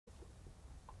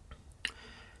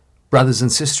Brothers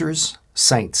and sisters,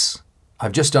 saints,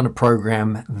 I've just done a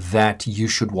program that you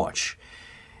should watch.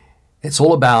 It's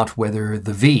all about whether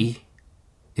the V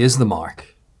is the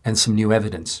mark and some new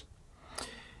evidence.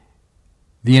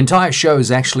 The entire show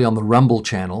is actually on the Rumble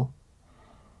channel,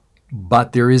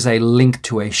 but there is a link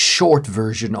to a short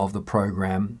version of the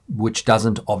program which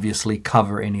doesn't obviously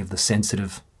cover any of the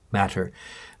sensitive matter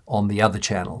on the other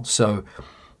channel. So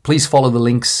please follow the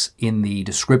links in the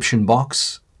description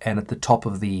box and at the top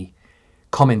of the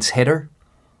comments header,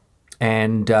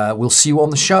 and we'll see you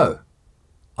on the show.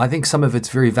 I think some of it's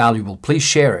very valuable. Please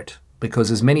share it,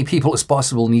 because as many people as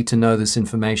possible need to know this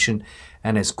information,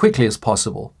 and as quickly as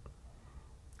possible.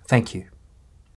 Thank you.